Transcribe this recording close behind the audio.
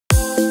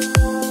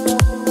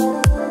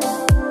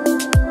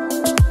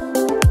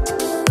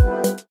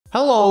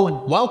Hello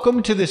and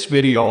welcome to this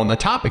video on the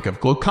topic of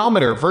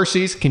glucometer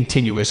versus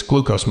continuous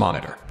glucose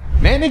monitor.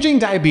 Managing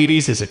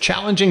diabetes is a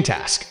challenging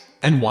task,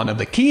 and one of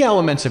the key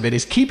elements of it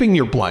is keeping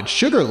your blood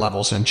sugar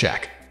levels in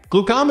check.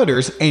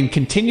 Glucometers and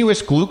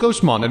continuous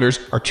glucose monitors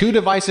are two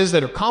devices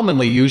that are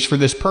commonly used for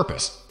this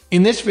purpose.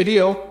 In this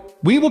video,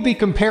 we will be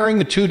comparing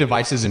the two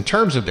devices in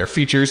terms of their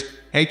features,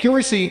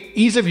 accuracy,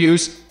 ease of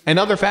use, and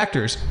other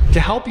factors to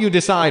help you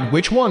decide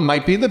which one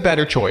might be the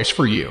better choice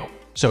for you.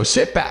 So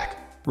sit back,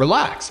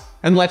 relax,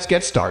 and let's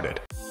get started.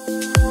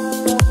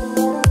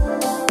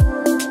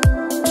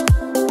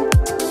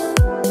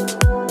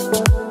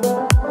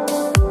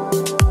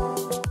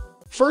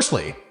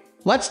 Firstly,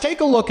 let's take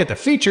a look at the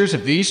features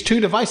of these two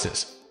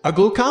devices. A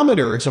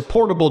glucometer is a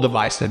portable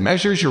device that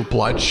measures your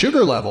blood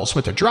sugar levels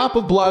with a drop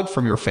of blood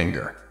from your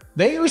finger.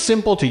 They are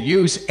simple to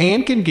use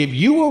and can give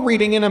you a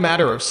reading in a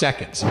matter of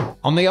seconds.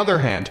 On the other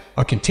hand,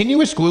 a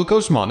continuous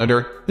glucose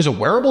monitor is a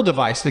wearable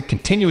device that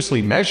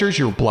continuously measures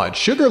your blood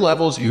sugar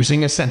levels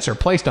using a sensor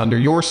placed under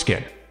your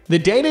skin. The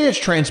data is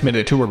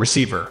transmitted to a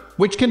receiver,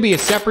 which can be a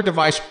separate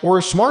device or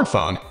a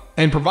smartphone,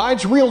 and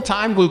provides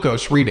real-time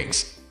glucose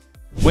readings.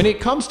 When it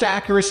comes to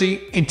accuracy,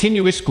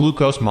 continuous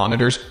glucose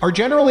monitors are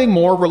generally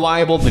more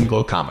reliable than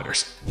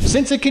glucometers.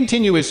 Since a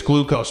continuous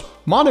glucose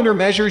monitor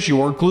measures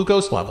your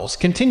glucose levels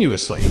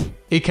continuously,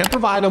 it can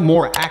provide a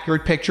more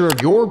accurate picture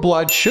of your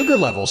blood sugar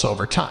levels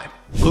over time.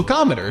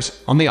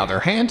 Glucometers, on the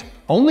other hand,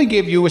 only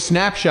give you a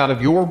snapshot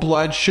of your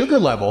blood sugar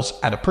levels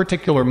at a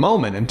particular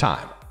moment in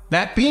time.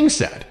 That being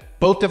said,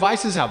 both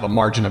devices have a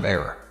margin of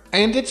error,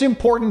 and it's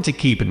important to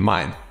keep in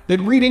mind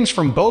that readings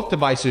from both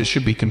devices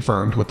should be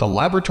confirmed with a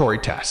laboratory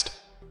test.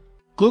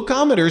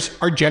 Glucometers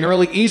are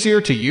generally easier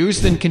to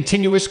use than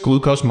continuous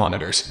glucose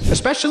monitors,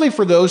 especially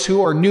for those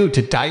who are new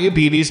to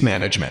diabetes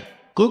management.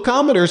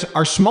 Glucometers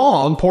are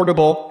small and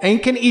portable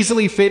and can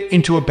easily fit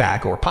into a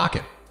bag or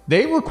pocket.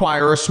 They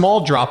require a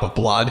small drop of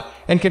blood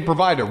and can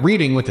provide a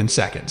reading within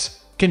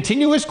seconds.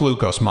 Continuous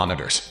glucose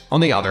monitors,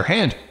 on the other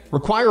hand,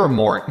 require a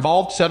more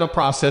involved setup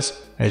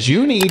process, as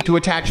you need to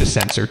attach a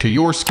sensor to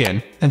your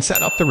skin and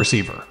set up the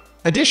receiver.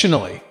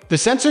 Additionally, the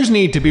sensors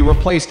need to be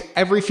replaced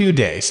every few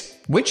days,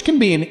 which can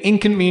be an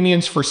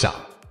inconvenience for some.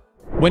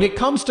 When it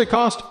comes to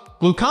cost,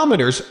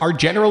 glucometers are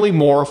generally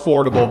more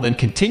affordable than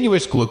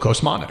continuous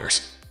glucose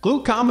monitors.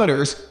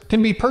 Glucometers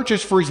can be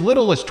purchased for as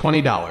little as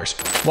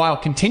 $20, while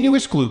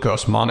continuous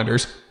glucose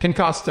monitors can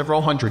cost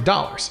several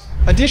 $100s.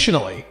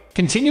 Additionally,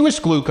 continuous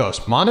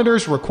glucose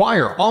monitors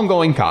require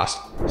ongoing costs,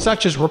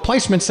 such as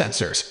replacement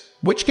sensors,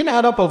 which can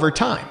add up over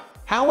time.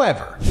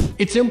 However,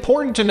 it's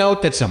important to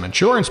note that some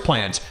insurance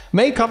plans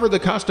may cover the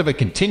cost of a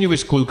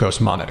continuous glucose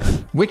monitor,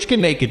 which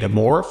can make it a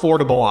more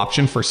affordable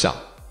option for some.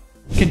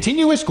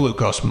 Continuous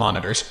glucose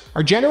monitors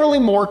are generally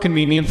more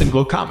convenient than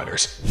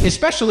glucometers,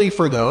 especially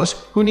for those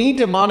who need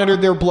to monitor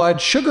their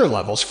blood sugar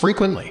levels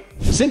frequently.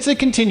 Since a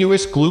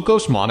continuous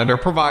glucose monitor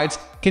provides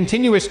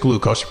continuous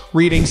glucose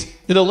readings,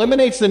 it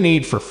eliminates the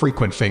need for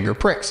frequent finger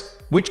pricks,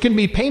 which can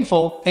be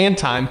painful and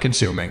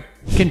time-consuming.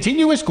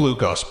 Continuous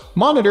glucose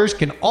monitors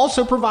can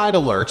also provide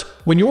alerts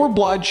when your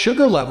blood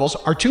sugar levels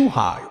are too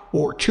high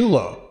or too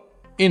low.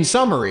 In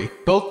summary,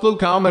 both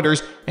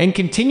glucometers and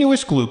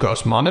continuous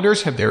glucose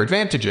monitors have their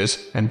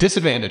advantages and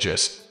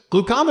disadvantages.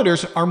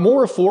 Glucometers are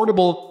more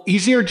affordable,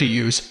 easier to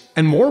use,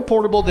 and more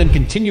portable than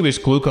continuous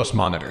glucose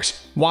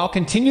monitors, while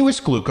continuous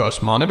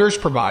glucose monitors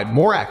provide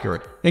more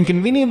accurate and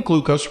convenient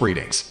glucose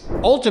readings.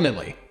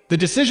 Ultimately, the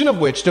decision of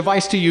which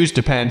device to use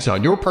depends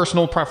on your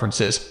personal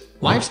preferences,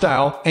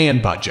 lifestyle, and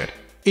budget.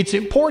 It's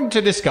important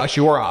to discuss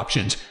your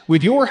options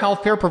with your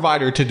healthcare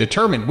provider to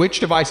determine which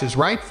device is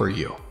right for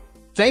you.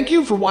 Thank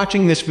you for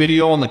watching this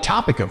video on the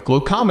topic of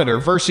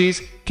glucometer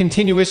versus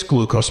continuous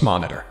glucose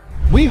monitor.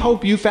 We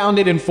hope you found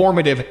it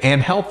informative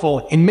and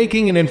helpful in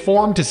making an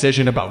informed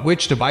decision about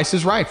which device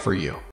is right for you.